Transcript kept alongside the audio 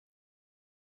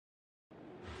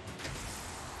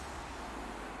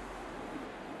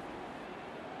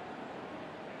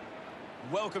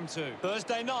Welcome to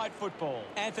Thursday Night Football.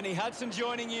 Anthony Hudson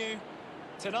joining you.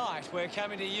 Tonight, we're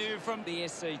coming to you from the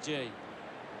SCG.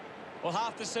 Well,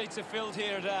 half the seats are filled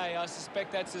here today. I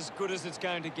suspect that's as good as it's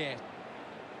going to get.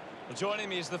 Well, joining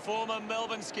me is the former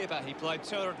Melbourne skipper. He played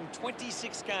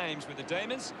 226 games with the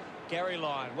Demons, Gary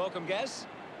Lyon. Welcome, Gaz.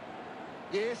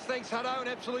 Yes, thanks, Hutto. An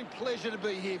absolute pleasure to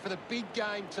be here for the big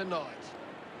game tonight.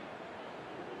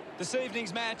 This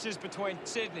evening's match is between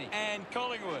Sydney and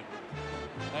Collingwood.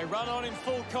 They run on in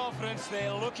full confidence.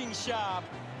 They're looking sharp,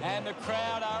 and the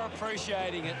crowd are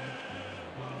appreciating it.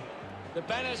 The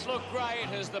banners look great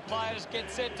as the players get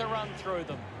set to run through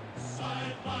them.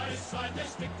 Side by side, they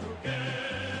stick together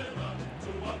to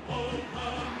uphold the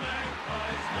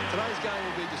Magpies. Today's game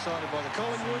will be decided by the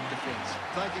Collingwood defence.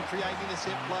 If they can create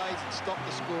intercept plays and stop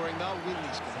the scoring, they'll win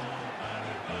this game.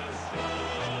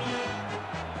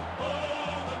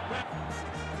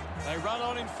 They run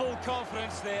on in full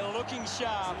confidence. They're looking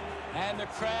sharp, and the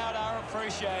crowd are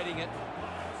appreciating it.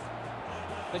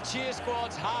 The cheer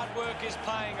squad's hard work is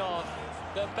paying off.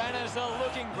 The banners are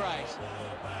looking great.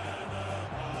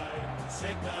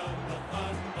 Shake down the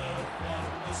thunder from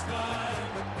the sky.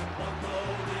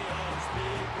 Although the odds be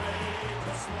great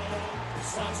or small, the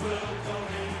Swans will go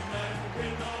in and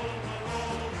win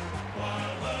overall,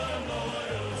 while the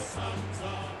loyal sons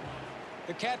are.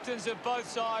 The captains of both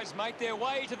sides make their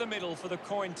way to the middle for the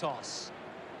coin toss.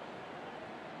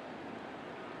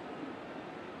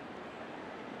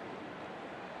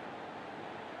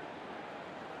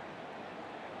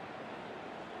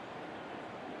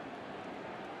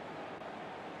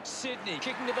 Sydney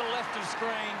kicking to the left of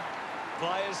screen.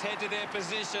 Players head to their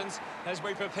positions as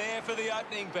we prepare for the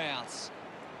opening bounce.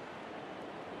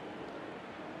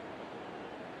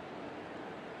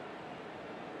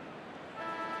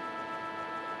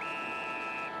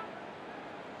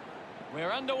 We're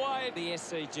underway at the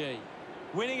SCG.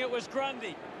 Winning it was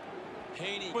Grundy.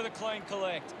 Heaney with a clean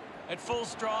collect. At full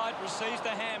stride, receives the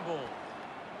handball.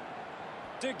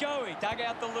 De Goey dug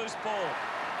out the loose ball.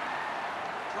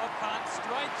 Drop punt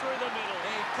straight through the middle.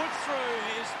 He puts through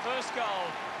his first goal.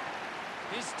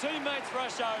 His teammates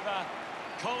rush over.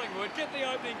 Collingwood get the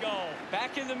opening goal.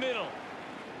 Back in the middle.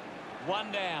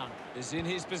 One down is in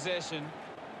his possession.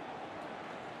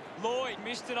 Lloyd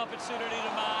missed an opportunity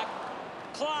to mark.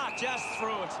 Clark just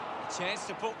threw it. A chance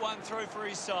to put one through for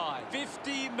his side.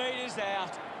 50 metres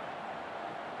out.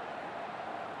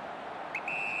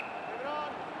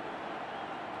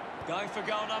 Going for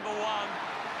goal number one.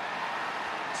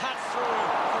 Touch through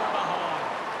from behind.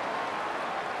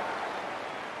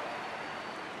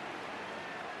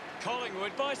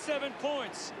 Collingwood by 7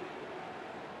 points.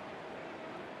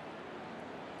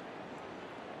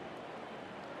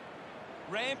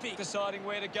 Rampy deciding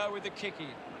where to go with the kick in.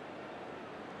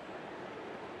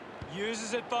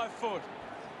 Uses it by foot.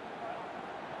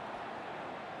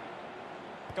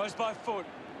 Goes by foot.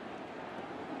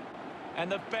 And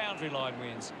the boundary line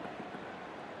wins.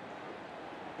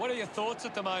 What are your thoughts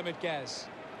at the moment, Gaz?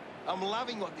 I'm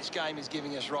loving what this game is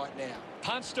giving us right now.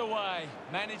 Punched away.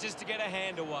 Manages to get a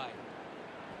hand away.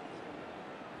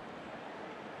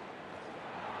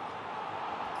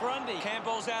 Grundy.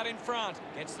 Campbell's out in front.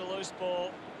 Gets the loose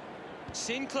ball.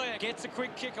 Sinclair gets a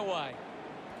quick kick away.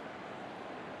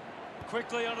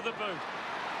 Quickly onto the boot.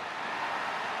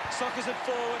 Sockers it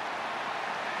forward.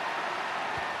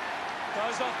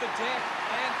 Goes off the deck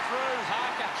and through.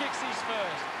 Harker kicks his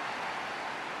first.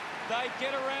 They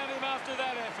get around him after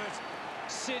that effort.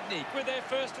 Sydney with their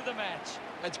first of the match.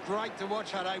 It's great to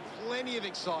watch, Hutto. Plenty of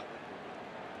excitement.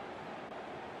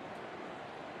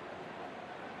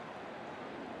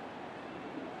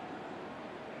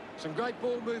 Some great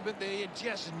ball movement there. You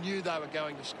just knew they were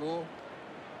going to score.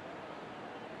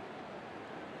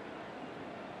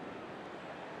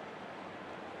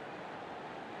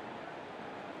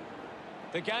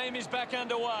 The game is back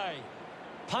underway.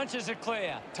 Punches it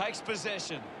clear. Takes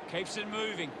possession. Keeps it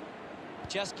moving.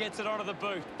 Just gets it onto the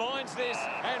boot. Finds this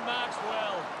and marks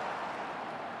well.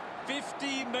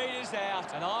 50 metres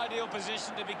out. An ideal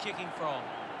position to be kicking from.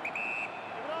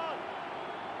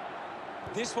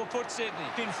 This will put Sydney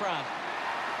in front.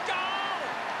 Goal!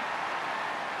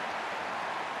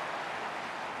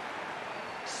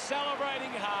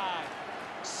 Celebrating hard.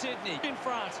 Sydney in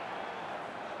front.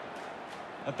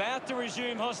 About to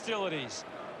resume hostilities.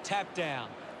 Tap down.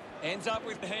 Ends up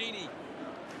with Heaney.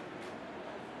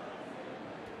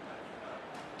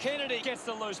 Kennedy gets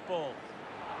the loose ball.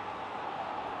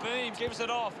 Beam gives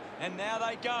it off, and now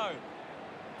they go.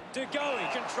 De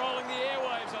Goey controlling the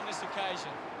airwaves on this occasion.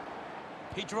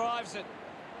 He drives it.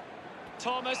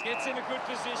 Thomas gets in a good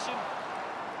position.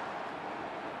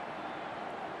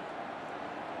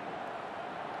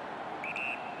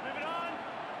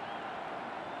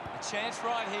 Chance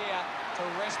right here to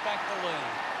wrest back the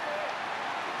lead.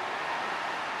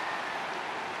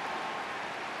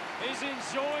 He's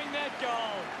enjoying that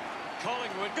goal.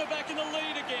 Collingwood go back in the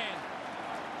lead again.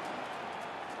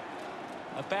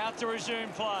 About to resume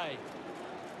play.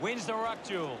 Wins the ruck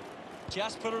duel.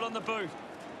 Just put it on the boot.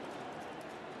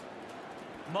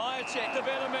 Myercheck, the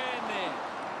better man there.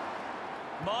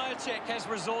 Myercheck has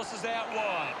resources out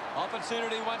wide.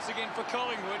 Opportunity once again for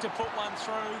Collingwood to put one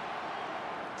through.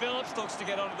 Phillips looks to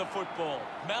get onto the football.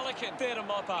 Malikan there to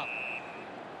mop up.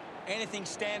 Anything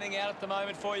standing out at the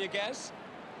moment for you, Gaz?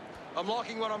 I'm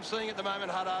liking what I'm seeing at the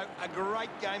moment, Hutto. A great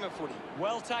game of footy.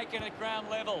 Well taken at ground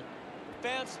level.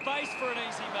 Found space for an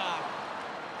easy mark.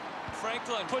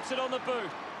 Franklin puts it on the boot.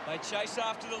 They chase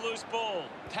after the loose ball.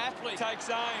 Tapley takes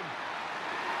aim.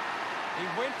 He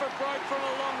went for broke from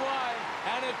a long way,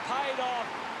 and it paid off.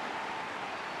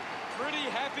 Pretty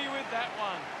happy with that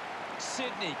one.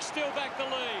 Sydney still back the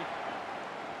lead.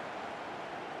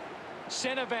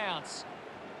 Centre bounce.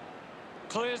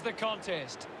 Clears the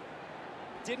contest.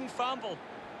 Didn't fumble.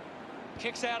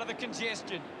 Kicks out of the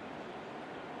congestion.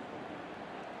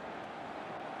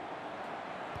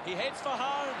 He heads for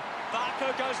home.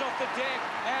 Barco goes off the deck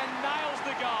and nails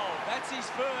the goal. That's his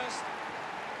first.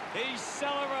 He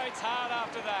celebrates hard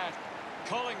after that.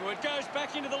 Collingwood goes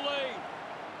back into the lead.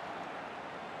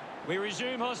 We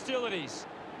resume hostilities.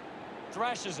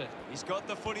 Thrashes it. He's got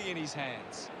the footy in his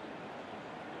hands.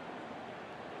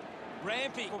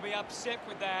 Rampy will be upset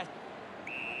with that.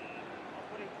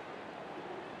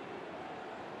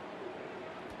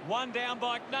 One down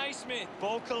by Naismith.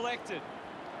 Ball collected.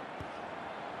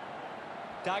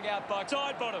 Dug out by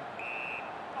side bottom.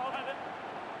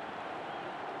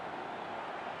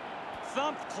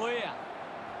 Thumped clear.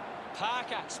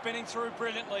 Parker spinning through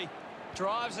brilliantly.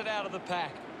 Drives it out of the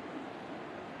pack.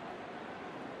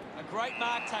 A great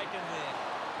mark taken there.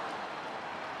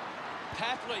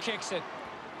 Tapley kicks it.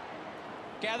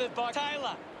 Gathered by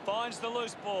Taylor. Finds the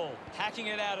loose ball. Hacking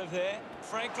it out of there.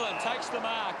 Franklin takes the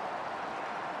mark.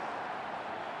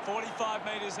 45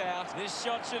 metres out. This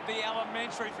shot should be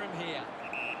elementary from here.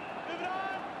 Move it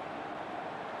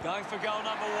on. Going for goal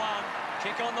number one.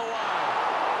 Kick on the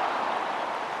way.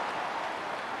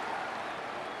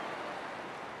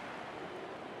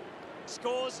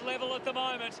 Scores level at the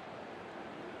moment.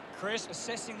 Chris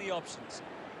assessing the options.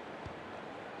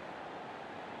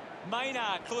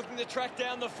 Maynard looking to track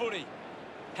down the footy.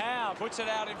 Howe puts it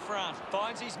out in front.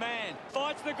 Finds his man.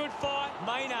 Fights the good fight.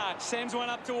 Maynard sends one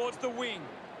up towards the wing.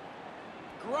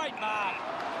 Great mark.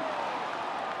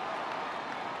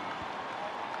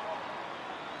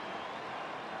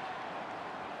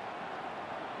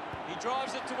 He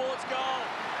drives it towards goal.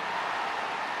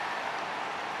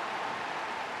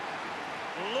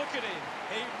 Look at him.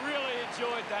 He really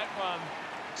enjoyed that one.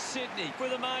 Sydney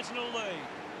with a marginal lead.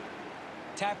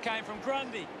 Tap came from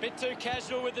Grundy. Bit too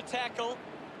casual with the tackle.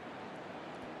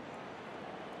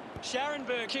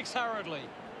 Scharenberg kicks hurriedly.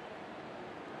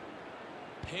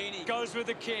 Heaney goes with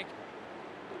the kick.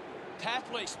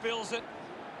 Tapley spills it.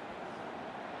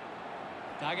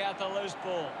 Dug out the loose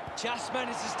ball. Just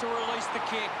manages to release the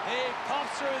kick. He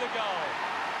pops through the goal.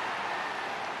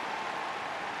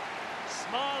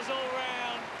 Smiles all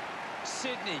round.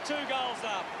 Sydney, 2 goals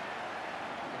up.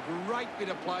 A great bit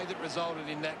of play that resulted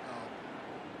in that goal.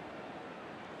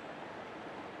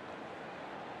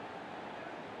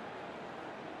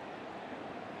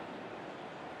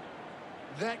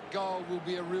 That goal will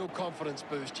be a real confidence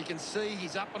boost. You can see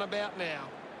he's up and about now.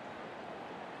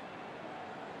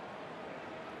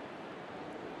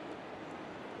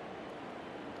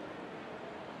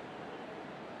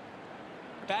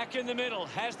 Back in the middle,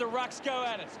 has the rucks go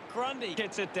at it. Grundy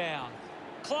gets it down.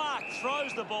 Clark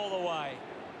throws the ball away.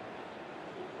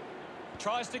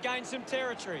 Tries to gain some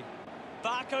territory.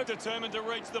 Barco determined to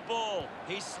reach the ball.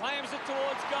 He slams it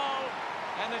towards goal,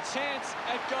 and the chance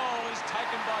at goal is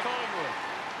taken by Collingwood.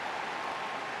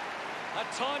 A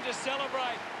time to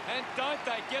celebrate, and don't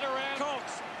they get around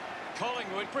Cox.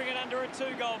 Collingwood bring it under a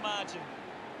 2-goal margin.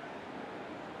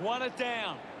 1 it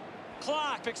down.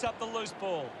 Clark picks up the loose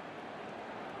ball.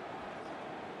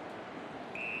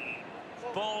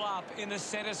 Ball up in the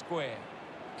centre square.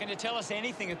 Can you tell us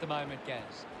anything at the moment,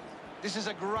 Gaz? This is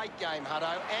a great game, Hutto,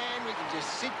 and we can just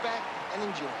sit back and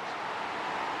enjoy it.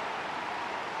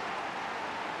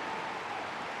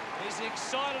 He's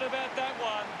excited about that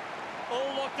one.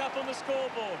 All locked up on the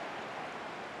scoreboard.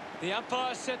 The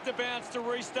umpire set the bounce to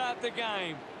restart the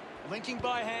game. Linking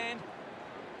by hand.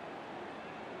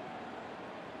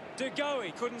 De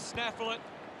Goey couldn't snaffle it.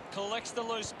 Collects the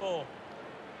loose ball.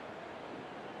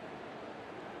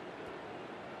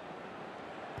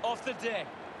 Off the deck.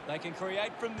 They can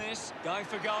create from this. Going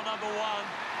for goal number 1.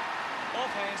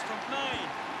 Off hands from Maine.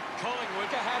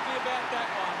 Collingwood are happy about that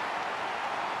one.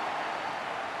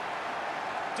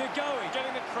 De Goey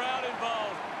getting the crowd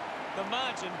involved. The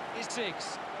margin is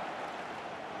 6.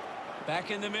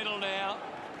 Back in the middle now.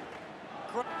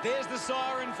 There's the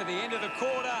siren for the end of the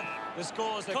quarter. The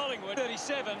scores are Collingwood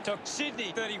 37 to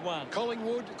Sydney 31.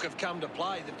 Collingwood have come to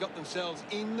play. They've got themselves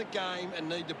in the game and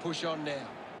need to push on now.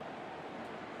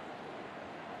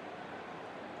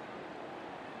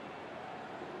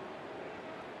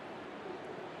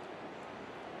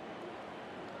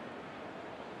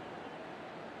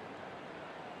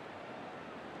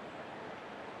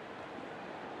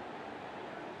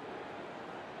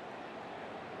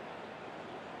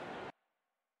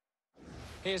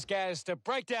 Here's Gaz to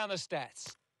break down the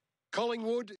stats.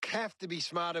 Collingwood have to be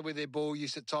smarter with their ball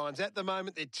use at times. At the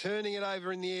moment, they're turning it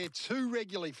over in the air too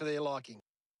regularly for their liking.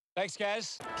 Thanks,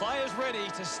 Gaz. Players ready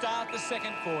to start the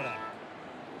second quarter.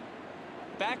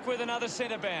 Back with another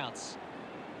centre bounce.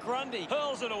 Grundy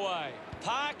hurls it away.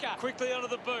 Parker quickly onto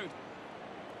the boot.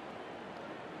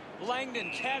 Langdon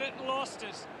had it and lost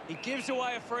it. He gives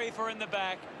away a free for in the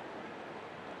back.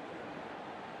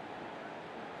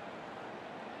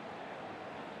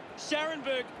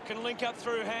 Scharenberg can link up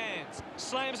through hands.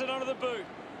 Slams it onto the boot.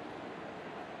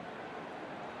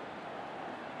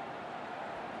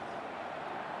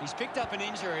 He's picked up an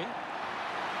injury.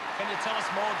 Can you tell us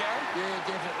more, Gary? Yeah,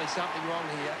 definitely something wrong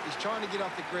here. He's trying to get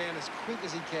off the ground as quick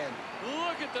as he can.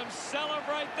 Look at them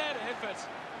celebrate that effort.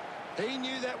 He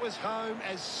knew that was home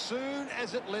as soon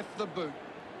as it left the boot.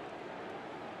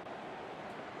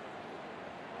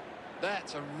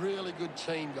 That's a really good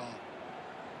team goal.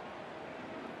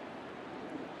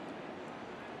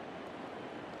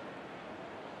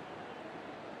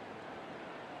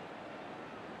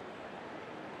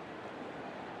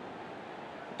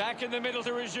 Back in the middle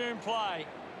to resume play.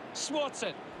 Swats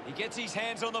it. He gets his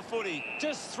hands on the footy.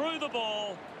 Just threw the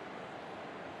ball.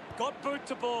 Got boot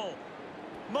to ball.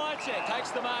 Mychek takes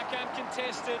the mark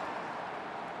uncontested.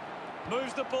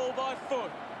 Moves the ball by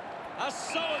foot. A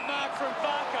solid mark from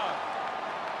Barco.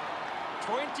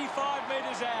 25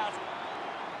 metres out.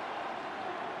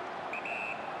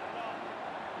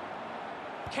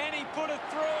 Can he put it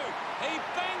through? He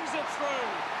bangs it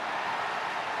through.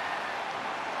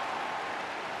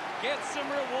 Gets some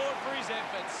reward for his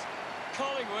efforts.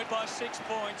 Collingwood by 6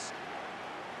 points.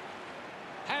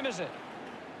 Hammers it.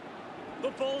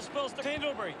 The ball spills to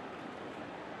Pendlebury.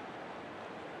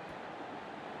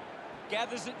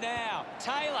 Gathers it now.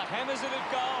 Taylor hammers it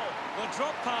at goal. The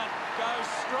drop punt goes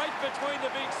straight between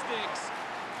the big sticks.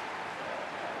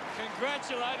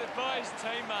 Congratulated by his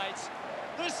teammates.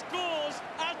 The scores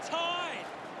are tied.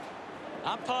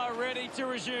 Umpire ready to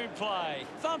resume play.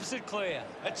 Thumps it clear.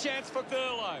 A chance for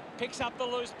Thurlow. Picks up the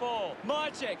loose ball.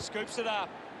 Mychek scoops it up.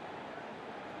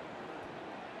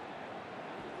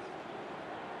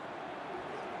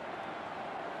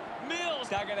 Mills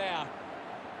dug it out.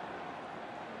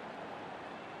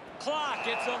 Clark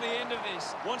gets on the end of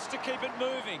this. Wants to keep it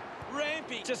moving.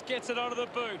 Rampy just gets it onto the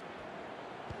boot.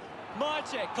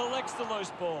 Mychek collects the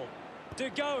loose ball. De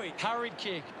Goey, hurried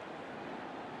kick.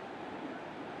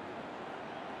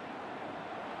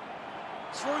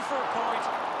 Through for a point.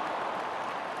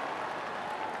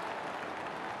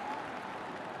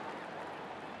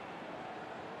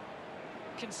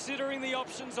 Considering the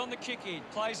options on the kick-in.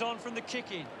 Plays on from the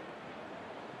kick-in.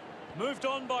 Moved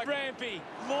on by Rampy.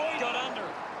 Lloyd got under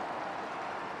it.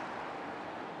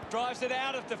 Drives it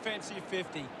out of defensive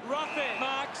 50. Rough end.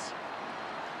 Marks.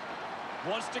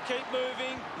 Wants to keep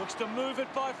moving. Looks to move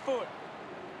it by foot.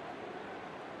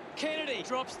 Kennedy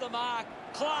drops the mark.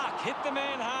 Clark hit the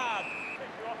man hard.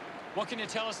 What can you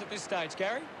tell us at this stage,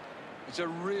 Gary? It's a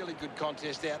really good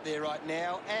contest out there right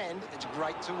now, and it's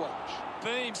great to watch.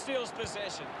 Beam steals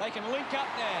possession. They can link up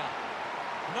now.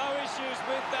 No issues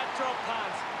with that drop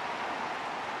punt.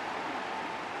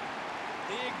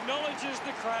 He acknowledges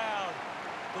the crowd.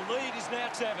 The lead is now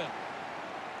 7.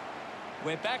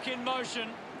 We're back in motion.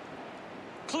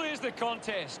 Clears the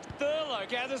contest. Thurlow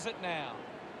gathers it now.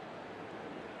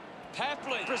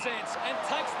 Papley presents and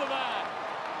takes the mark.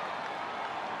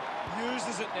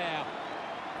 Uses it now.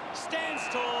 Stands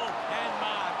tall and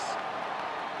marks.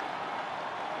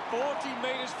 40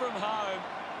 metres from home.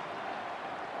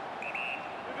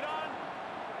 Move it on.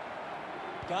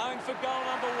 Going for goal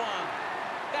number 1.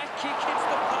 That kick hits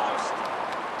the post.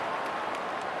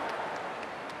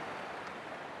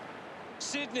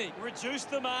 Sydney reduced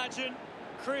the margin.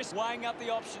 Chris weighing up the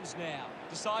options now.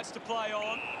 Decides to play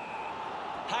on.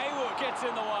 Hayward gets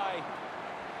in the way.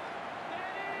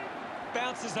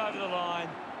 Bounces over the line.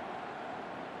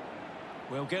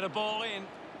 We'll get a ball in.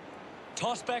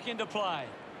 Toss back into play.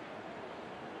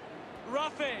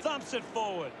 Ruffin thumps it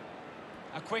forward.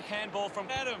 A quick handball from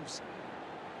Adams.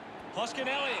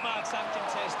 Hoskin-Elliott marks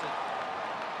uncontested.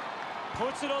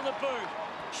 Puts it on the boot.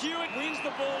 Hewitt wins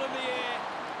the ball in the air.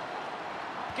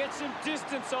 Gets some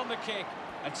distance on the kick.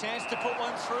 A chance to put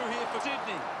one through here for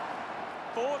Sydney.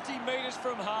 40 metres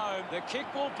from home. The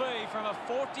kick will be from a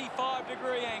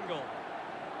 45-degree angle.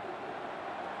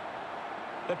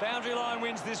 The boundary line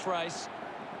wins this race.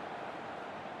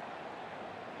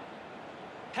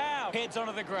 Howe heads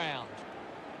onto the ground.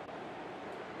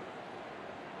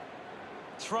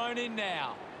 Thrown in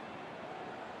now.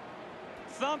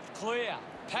 Thumped clear.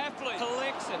 Papley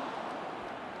collects it.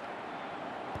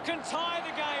 Can tie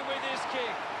the game with this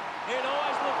kick. It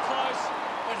always looked close,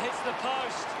 but hits the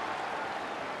post.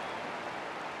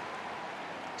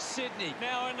 Sydney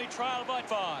now only trailed by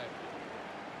 5.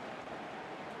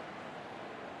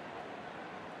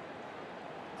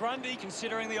 Grundy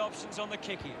considering the options on the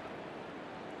kick here.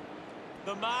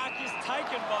 The mark is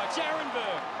taken by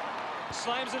Jarenberg.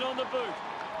 Slams it on the boot.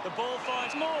 The ball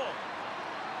finds Moore.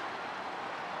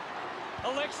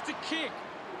 Elects to kick.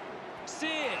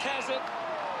 Sear has it.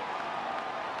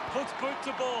 Puts boot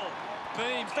to ball.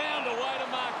 Beam found a way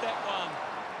to mark that one.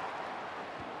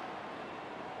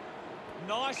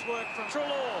 Nice work from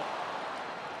Treloar.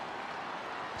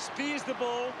 Spears the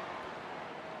ball.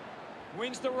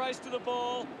 Wins the race to the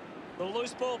ball. The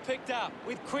loose ball picked up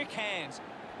with quick hands.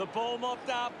 The ball mopped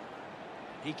up.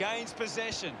 He gains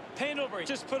possession. Pendlebury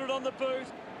just put it on the boot.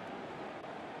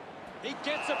 He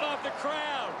gets above the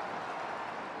crowd.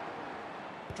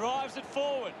 Drives it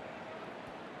forward.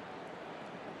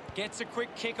 Gets a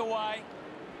quick kick away.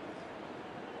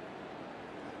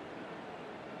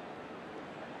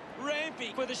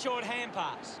 Rampy with a short hand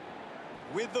pass.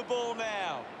 With the ball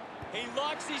now. He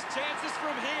likes his chances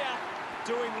from here.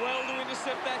 Doing well to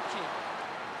intercept that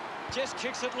kick. Just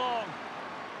kicks it long.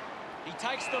 He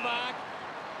takes the mark.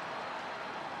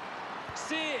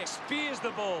 Sear spears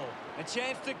the ball. A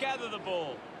chance to gather the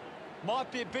ball. Might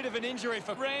be a bit of an injury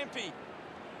for Rampy.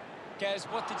 Gaz,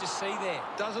 what did you see there?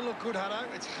 Doesn't look good, Hutto.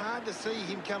 It's hard to see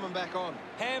him coming back on.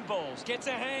 Handballs. Gets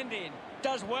a hand in.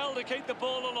 Does well to keep the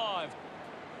ball alive.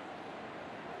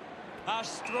 A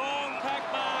strong pack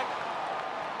mark.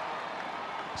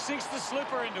 Sinks the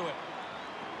slipper into it.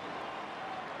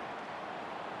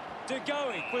 De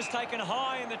Goey was taken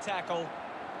high in the tackle.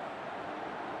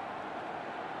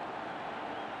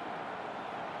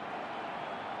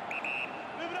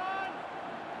 Move it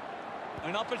on.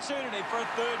 An opportunity for a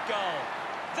third goal.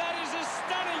 That is a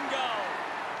stunning goal.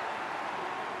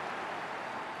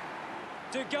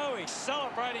 De Goey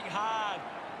celebrating hard.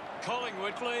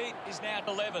 Collingwood lead is now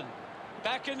 11.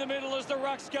 Back in the middle as the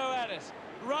Rucks go at it.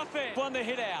 Ruffin won the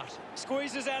hit out.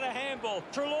 Squeezes out a handball.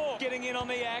 Treloar getting in on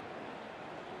the act.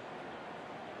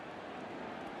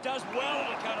 Does well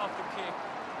to cut off the kick.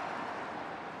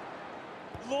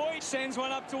 Lloyd sends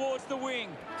one up towards the wing.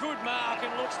 Good mark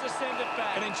and looks to send it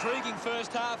back. An intriguing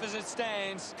first half as it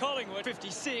stands. Collingwood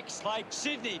 56, play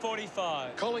Sydney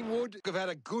 45. Collingwood have had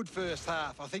a good first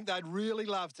half. I think they'd really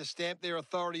love to stamp their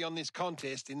authority on this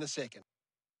contest in the second.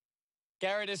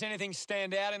 Gary, does anything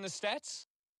stand out in the stats?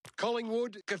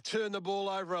 Collingwood have turned the ball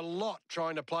over a lot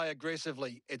trying to play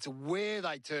aggressively. It's where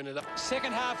they turn it up.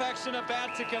 Second half action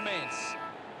about to commence.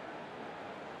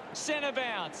 Centre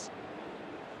bounce.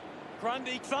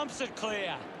 Grundy thumps it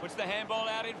clear. Puts the handball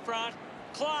out in front.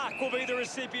 Clark will be the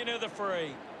recipient of the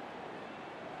free.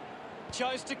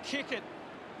 Chose to kick it.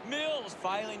 Mills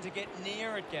failing to get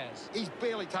near it, Gaz. He's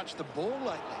barely touched the ball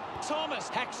lately. Thomas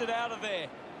hacks it out of there.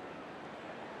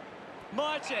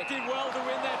 Mychek did well to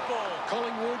win that ball.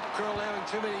 Collingwood are allowing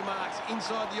too many marks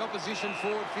inside the opposition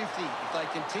forward 50. If they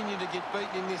continue to get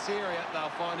beaten in this area, they'll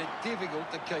find it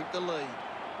difficult to keep the lead.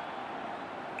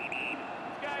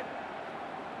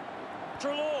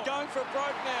 Treloar going for a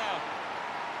broke now.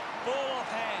 Ball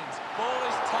off hands. Ball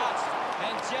is touched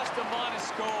and just a minor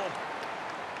score.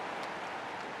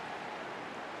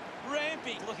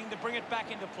 Rampy looking to bring it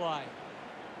back into play.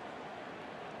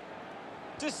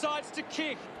 Decides to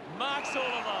kick. Marks all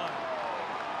alone.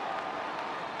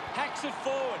 Hacks it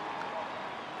forward.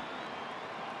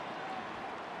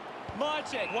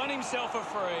 Mychek won himself a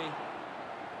free.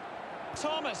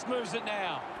 Thomas moves it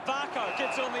now. Varco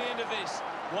gets on the end of this.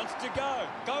 Wants to go.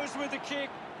 Goes with the kick.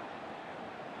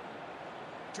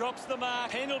 Drops the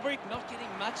mark. Pendlebury not getting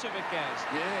much of it, Gaz.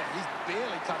 Yeah, he's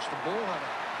barely touched the ball,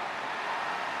 Hunter.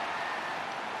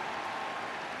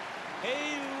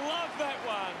 He loved that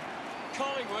one.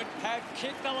 Collingwood have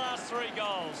kicked the last 3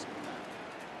 goals.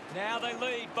 Now they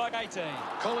lead by 18.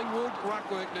 Collingwood, ruck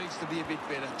work needs to be a bit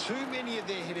better. Too many of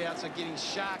their headouts are getting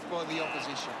sharked by the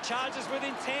opposition. Charges with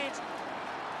intent.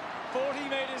 40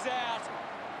 metres out.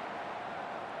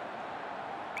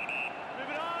 Move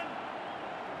it on.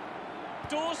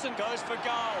 Dawson goes for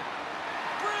goal.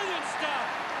 Brilliant stuff.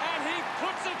 And he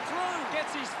puts it through.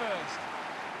 Gets his first.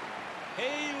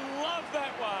 He loved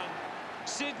that one.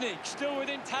 Sydney still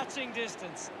within touching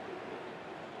distance.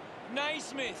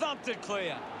 Naismith thumped it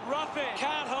clear. Ruffin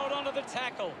can't hold on to the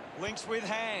tackle. Links with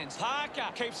hands. Harker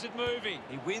keeps it moving.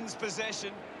 He wins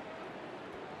possession.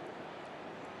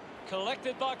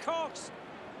 Collected by Cox.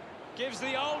 Gives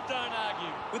the old don't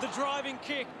argue with a driving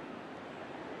kick.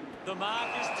 The mark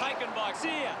is taken by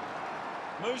Sear.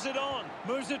 Moves it on.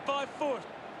 Moves it by foot.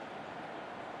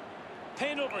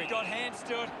 Pendlebury got hands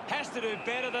to it. Has to do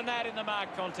better than that in the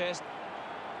mark contest.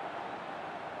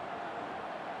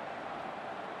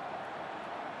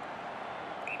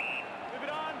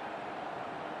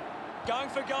 Going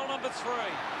for goal number 3.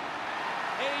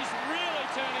 He's really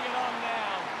turning it on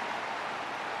now.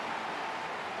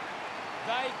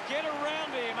 They get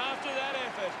around him after that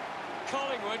effort.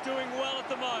 Collingwood doing well at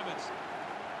the moment.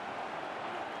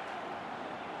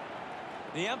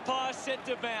 The umpire set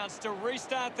to bounce to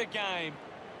restart the game.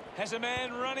 Has a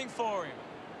man running for him.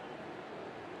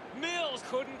 Mills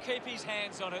couldn't keep his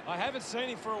hands on it. I haven't seen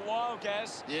him for a while,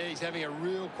 Gaz. Yeah, he's having a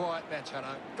real quiet match,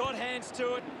 Hutto. Got hands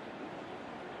to it.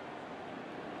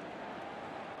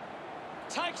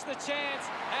 Takes the chance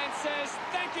and says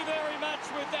thank you very much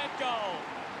with that goal.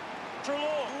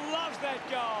 Treloar loves that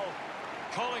goal.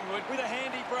 Collingwood with a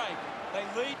handy break.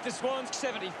 They lead the Swans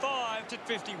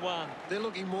 75-51. They're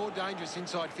looking more dangerous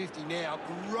inside 50 now.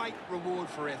 Great reward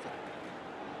for effort.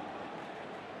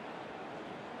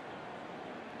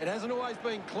 It hasn't always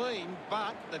been clean,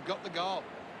 but they've got the goal.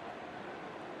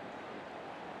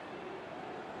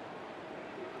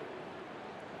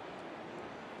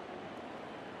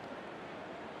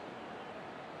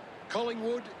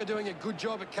 Collingwood are doing a good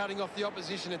job at cutting off the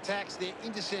opposition attacks. Their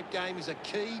intercept game is a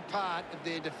key part of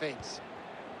their defence.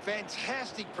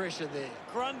 Fantastic pressure there.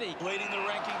 Grundy leading the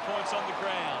ranking points on the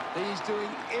ground. He's doing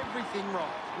everything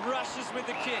right. Rushes with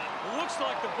the kick. Looks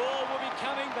like the ball will be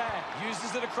coming back.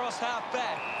 Uses it across half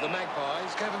back. The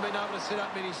Magpies haven't been able to set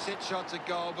up many set shots at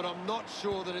goal, but I'm not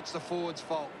sure that it's the forward's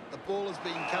fault. The ball has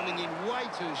been coming in way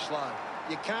too slow.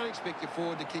 You can't expect your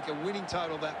forward to kick a winning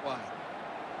total that way.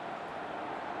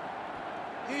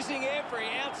 Using every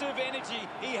ounce of energy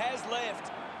he has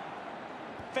left.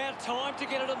 Found time to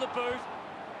get it on the boot.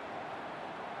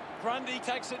 Grundy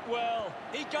takes it well.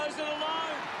 He goes it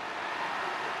alone.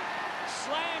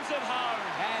 Slams it home.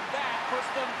 And that puts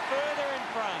them further in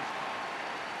front.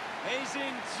 He's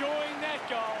enjoying that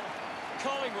goal.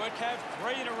 Collingwood have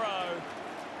 3 in a row.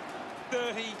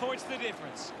 30 points the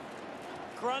difference.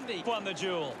 Grundy won the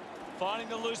duel. Finding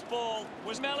the loose ball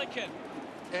was Melican.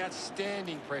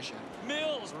 Outstanding pressure.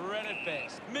 Mills read it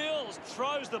best. Mills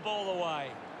throws the ball away.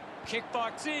 Kick by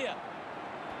Sear.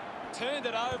 Turned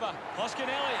it over.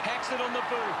 Hoskin-Elliott hacks it on the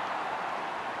boot.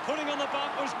 Putting on the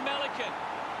bump was Melican.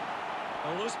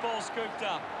 A loose ball scooped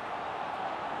up.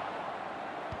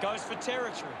 Goes for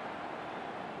territory.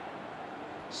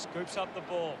 Scoops up the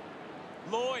ball.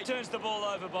 Lloyd turns the ball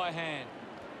over by hand.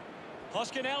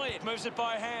 Hoskin-Elliott moves it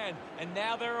by hand. And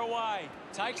now they're away.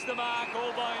 Takes the mark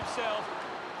all by himself.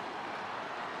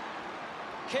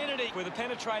 Kennedy with a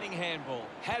penetrating handball.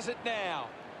 Has it now.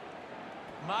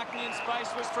 Marking in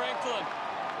space was Franklin.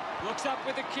 Looks up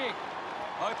with a kick.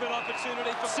 Open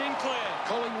opportunity for Sinclair.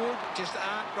 Collingwood just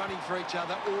aren't running for each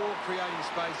other or creating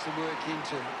space to work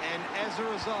into. And as a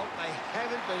result, they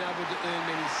haven't been able to earn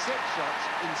many set shots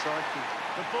inside 50.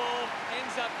 The ball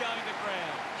ends up going to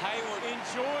ground. Hayward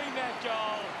enjoying that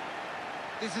goal.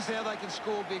 This is how they can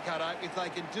score big, Hutto. If they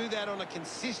can do that on a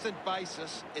consistent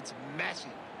basis, it's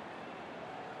massive.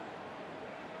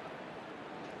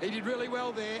 He did really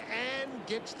well there and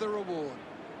gets the reward.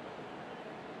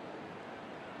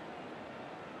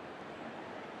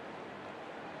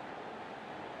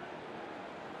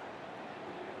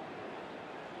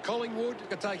 Collingwood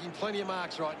are taking plenty of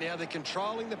marks right now. They're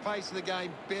controlling the pace of the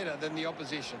game better than the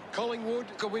opposition. Collingwood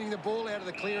are winning the ball out of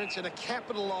the clearance and are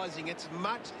capitalising. It's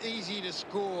much easier to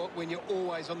score when you're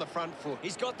always on the front foot.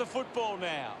 He's got the football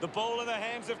now. The ball in the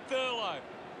hands of Thurlow.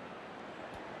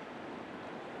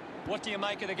 What do you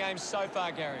make of the game so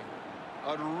far, Gary?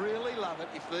 I'd really love it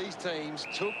if these teams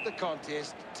took the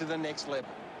contest to the next level.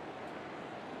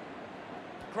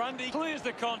 Grundy clears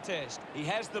the contest. He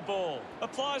has the ball.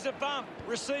 Applies a bump.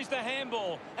 Receives the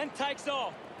handball and takes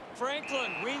off.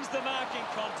 Franklin wins the marking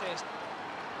contest.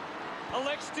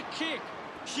 Elects to kick.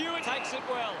 Hewitt takes it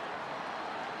well.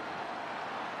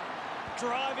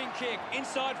 Driving kick,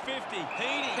 inside 50.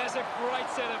 Heaney has a great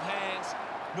set of hands.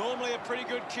 Normally a pretty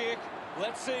good kick.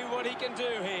 Let's see what he can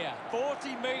do here.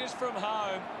 40 metres from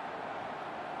home.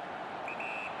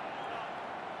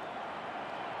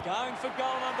 Going for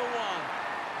goal number 1.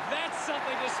 That's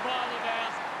something to smile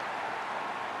about.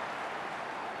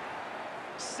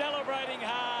 Celebrating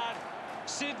hard.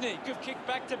 Sydney could kick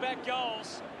back-to-back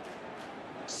goals.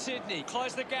 Sydney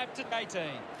close the gap to 18.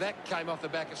 That came off the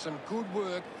back of some good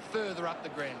work further up the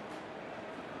ground.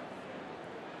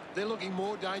 They're looking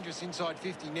more dangerous inside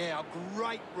 50 now.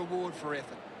 Great reward for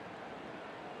effort.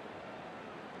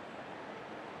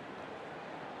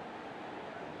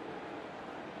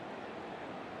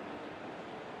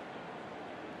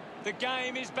 The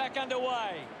game is back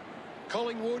underway.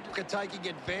 Collingwood are taking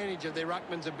advantage of their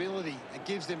ruckman's ability. It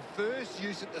gives them first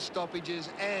use at the stoppages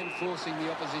and forcing the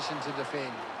opposition to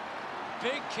defend.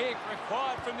 Big kick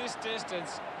required from this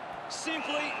distance.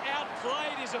 Simply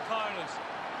outplayed his opponent.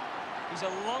 He's a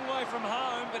long way from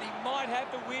home, but he might have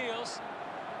the wheels.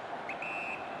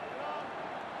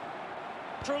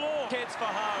 Treloar heads for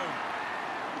home.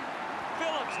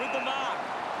 Phillips with the mark.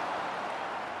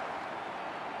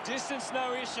 Distance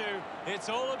no issue. It's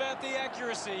all about the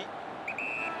accuracy.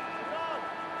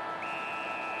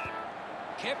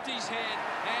 Kept his head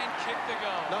and kicked the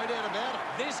goal. No doubt about it.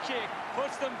 This kick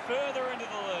puts them further into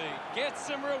the lead. Gets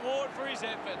some reward for his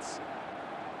efforts.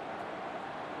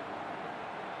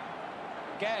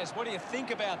 Gaz, what do you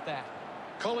think about that?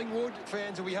 Collingwood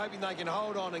fans will be hoping they can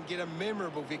hold on and get a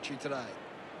memorable victory today.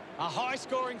 A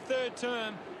high-scoring third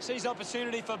term sees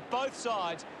opportunity for both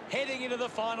sides heading into the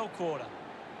final quarter.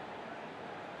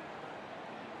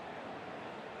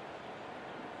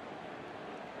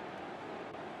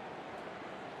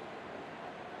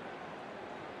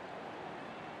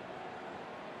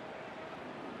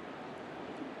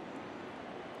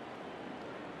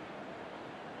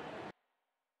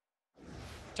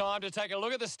 Time to take a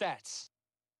look at the stats.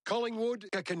 Collingwood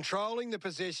are controlling the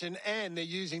possession and they're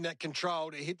using that control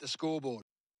to hit the scoreboard.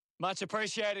 Much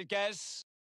appreciated, Gaz.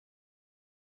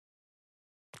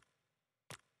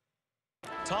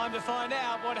 Time to find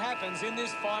out what happens in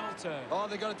this final term. Oh,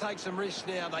 they've got to take some risks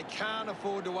now. They can't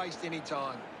afford to waste any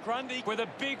time. Grundy with a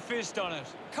big fist on it.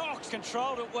 Cox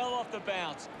controlled it well off the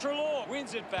bounce. Treloar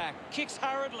wins it back. Kicks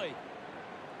hurriedly.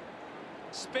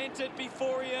 Spent it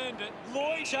before he earned it.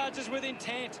 Lloyd charges with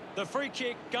intent. The free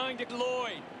kick going to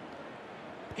Lloyd.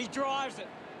 He drives it.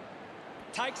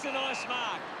 Takes a nice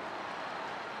mark.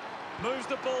 Moves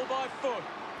the ball by foot.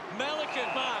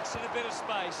 Melican marks in a bit of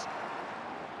space.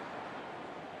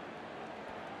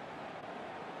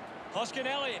 Hoskin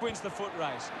Elliott wins the foot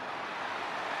race.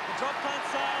 The drop punt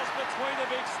sails between the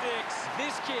big sticks.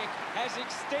 This kick has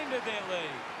extended their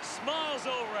lead. Smiles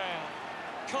all round.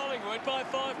 Collingwood by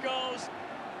 5 goals.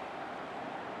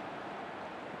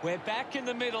 We're back in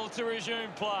the middle to resume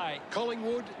play.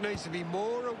 Collingwood needs to be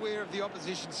more aware of the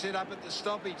opposition set up at the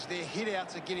stoppage. Their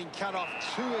hit-outs are getting cut off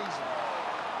too easily.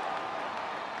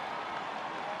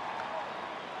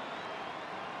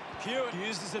 Hewitt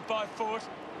uses it by foot.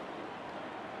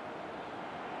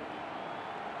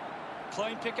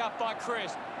 Clean pick up by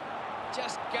Chris.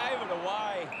 Just gave it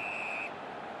away.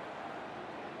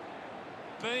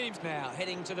 Beams now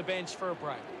heading to the bench for a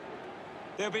break.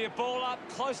 There'll be a ball up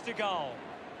close to goal.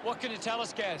 What can you tell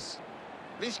us, Gaz?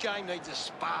 This game needs a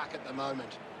spark at the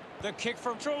moment. The kick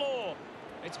from Treloar.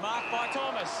 It's marked by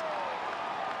Thomas.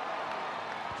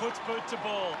 Puts boot to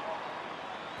ball.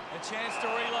 A chance to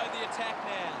reload the attack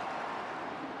now.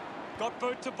 Got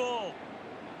boot to ball.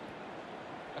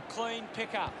 A clean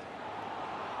pick up.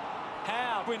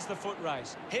 Howe wins the foot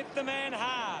race. Hit the man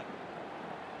hard.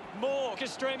 Moore is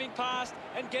streaming past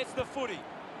and gets the footy.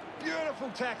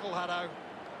 Beautiful tackle, Hutto.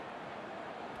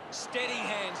 Steady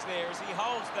hands there as he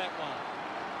holds that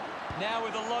one. Now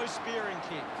with a low spearing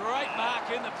kick. Great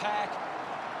mark in the pack.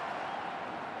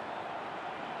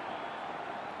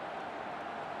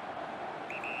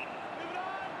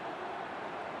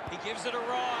 He gives it a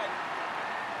ride.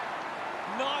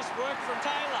 Nice work from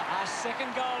Taylor. Our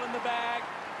second goal in the bag.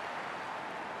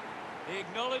 He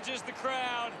acknowledges the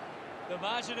crowd. The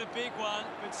margin a big one,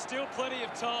 but still plenty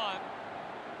of time.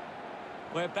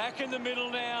 We're back in the middle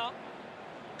now.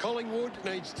 Collingwood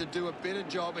needs to do a better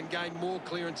job and gain more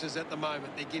clearances at the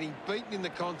moment. They're getting beaten in the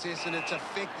contest and it's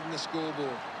affecting the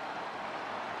scoreboard.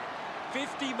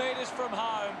 50 metres from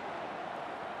home.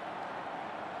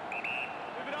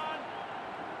 Move it on.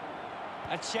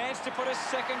 A chance to put a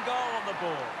second goal on the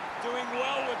board. Doing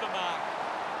well with the mark.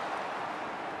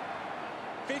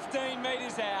 15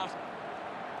 metres out.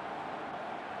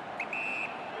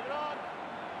 Move it on.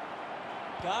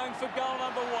 Going for goal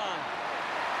number 1.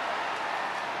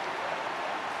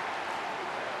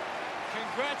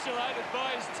 congratulated by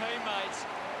his teammates.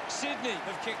 Sydney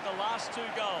have kicked the last 2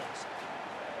 goals.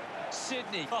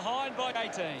 Sydney behind by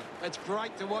 18. It's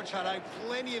great to watch, Hutto.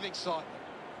 Plenty of excitement.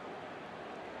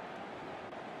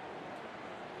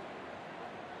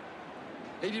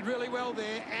 He did really well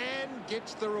there and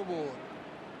gets the reward.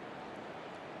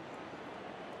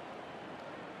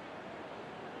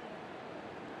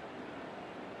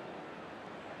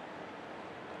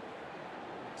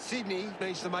 Sydney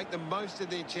needs to make the most of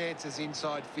their chances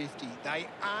inside 50. They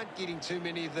aren't getting too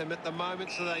many of them at the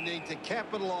moment, so they need to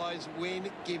capitalise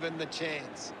when given the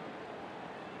chance.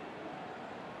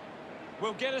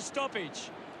 We'll get a stoppage.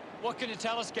 What can you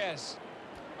tell us, Gaz?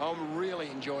 I'm really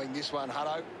enjoying this one,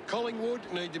 Hutto. Collingwood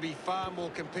need to be far more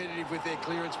competitive with their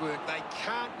clearance work. They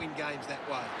can't win games that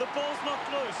way. The ball's knocked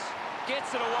loose.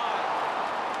 Gets it away.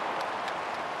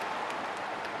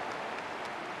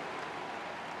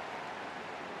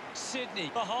 Sydney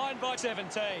behind by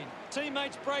 17.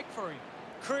 Teammates break for him.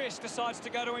 Chris decides to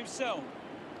go to himself.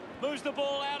 Moves the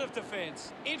ball out of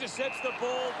defence. Intercepts the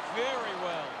ball very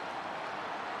well.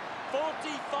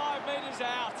 45 metres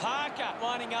out. Parker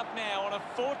lining up now on a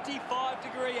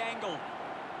 45-degree angle.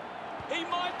 He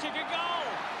might kick a goal.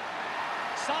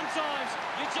 Sometimes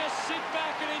you just sit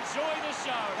back and enjoy the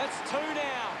show. That's 2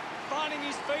 now. Finding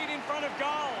his feet in front of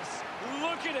goals.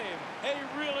 Look at him.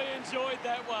 He really enjoyed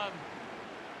that one.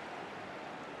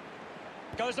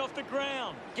 Goes off the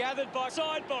ground. Gathered by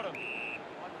side bottom.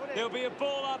 There'll be a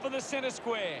ball up in the centre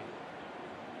square.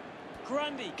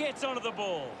 Grundy gets onto the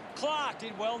ball. Clark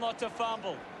did well not to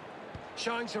fumble.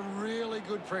 Showing some really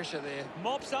good pressure there.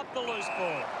 Mops up the loose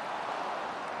ball.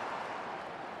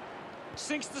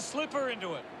 Sinks the slipper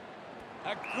into it.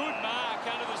 A good mark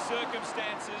under the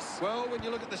circumstances. Well, when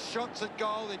you look at the shots at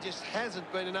goal, there just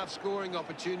hasn't been enough scoring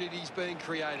opportunities being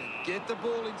created. Get the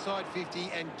ball inside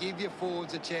 50 and give your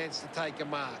forwards a chance to take a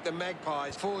mark. The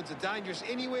Magpies forwards are dangerous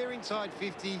anywhere inside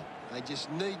 50. They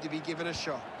just need to be given a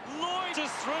shot. Lloyd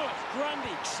just threw it.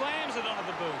 Grundy slams it onto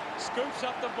the boot. Scoops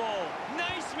up the ball.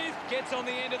 Naismith gets on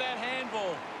the end of that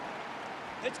handball.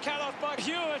 It's cut off by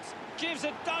Hewitt. Gives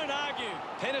it, don't argue.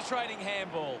 Penetrating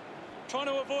handball. Trying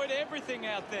to avoid everything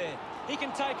out there. He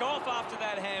can take off after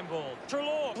that handball.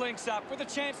 Treloar links up with a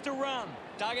chance to run.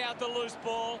 Dug out the loose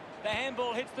ball. The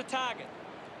handball hits the target.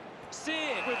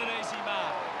 Sear with an easy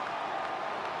mark.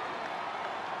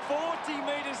 40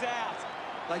 metres out.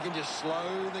 They can just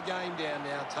slow the game down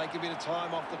now. Take a bit of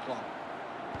time off the clock.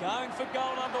 Going for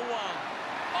goal number 1.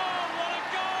 Oh, what a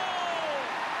goal!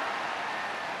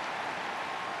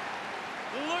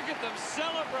 Look at them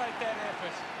celebrate that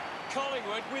effort.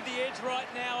 Collingwood with the edge right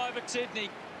now over Sydney.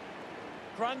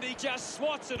 Grundy just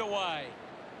swats it away.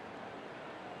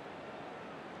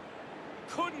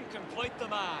 Couldn't complete the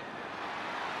mark.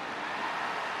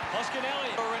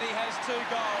 Hoskinelli already has 2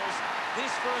 goals.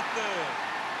 This for a 3rd.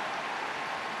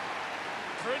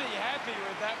 Pretty happy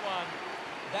with that one.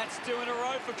 That's 2 in a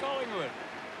row for Collingwood.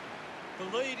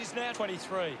 The lead is now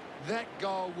 23. That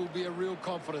goal will be a real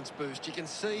confidence boost. You can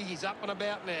see he's up and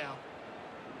about now.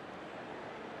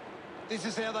 This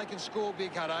is how they can score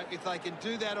big, Hutto. If they can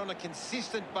do that on a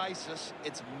consistent basis,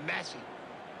 it's massive.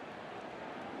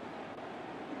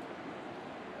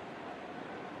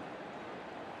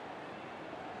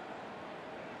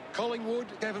 Collingwood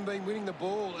haven't been winning the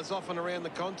ball as often around the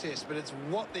contest, but it's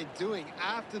what they're doing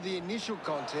after the initial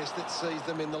contest that sees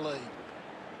them in the lead.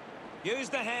 Use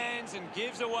the hands and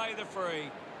gives away the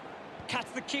free.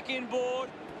 Cuts the kick inboard.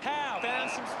 Howe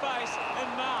found some space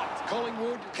and marked.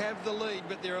 Collingwood have the lead,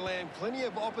 but they're allowing plenty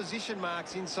of opposition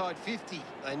marks inside 50.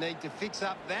 They need to fix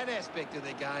up that aspect of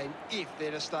their game if they're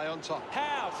to stay on top.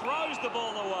 Howe throws the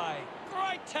ball away.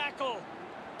 Great tackle.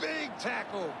 Big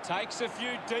tackle. Takes a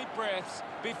few deep breaths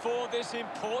before this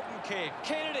important kick.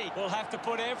 Kennedy will have to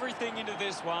put everything into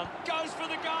this one. Goes for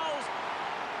the goals.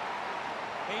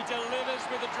 He delivers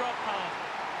with a drop punt.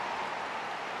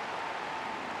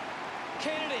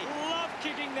 Kennedy loved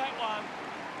kicking that one.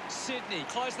 Sydney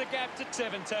close the gap to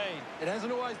 17. It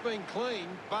hasn't always been clean,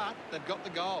 but they've got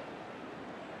the goal.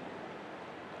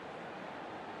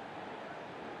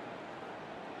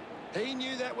 He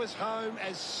knew that was home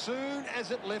as soon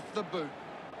as it left the boot.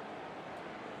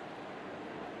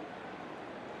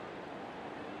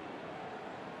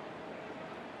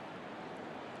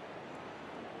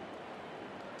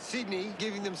 Sydney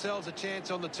giving themselves a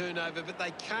chance on the turnover, but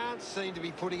they can't seem to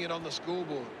be putting it on the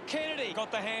scoreboard. Kennedy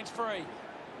got the hands free.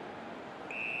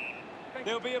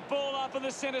 There'll be a ball up in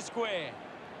the centre square.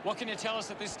 What can you tell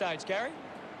us at this stage, Gary?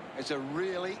 It's a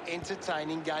really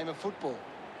entertaining game of football.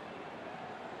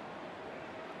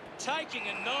 Taking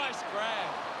a nice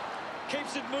grab.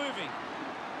 Keeps it moving.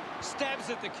 Stabs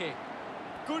at the kick.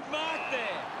 Good mark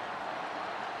there.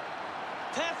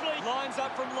 Taffley lines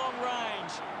up from long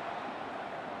range.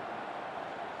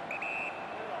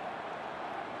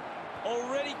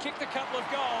 Already kicked a couple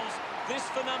of goals. This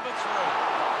for number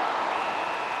 3.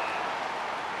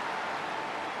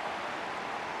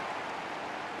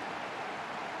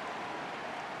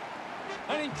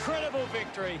 An incredible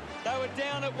victory. They were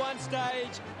down at one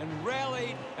stage and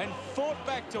rallied and fought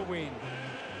back to win.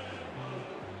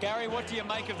 Gary, what do you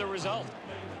make of the result?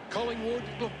 Collingwood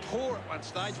looked poor at one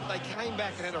stage, but they came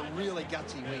back and had a really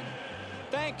gutsy win.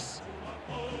 Thanks.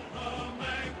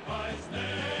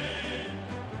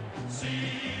 See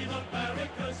the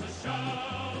barricades are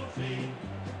shouting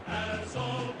as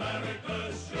all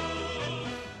barricades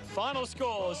should. Final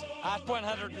scores at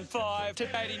 105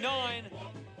 to 89.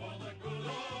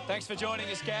 Thanks for joining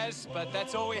us, Gaz, but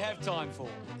that's all we have time for.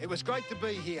 It was great to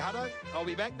be here, Hutto. I'll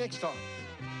be back next time.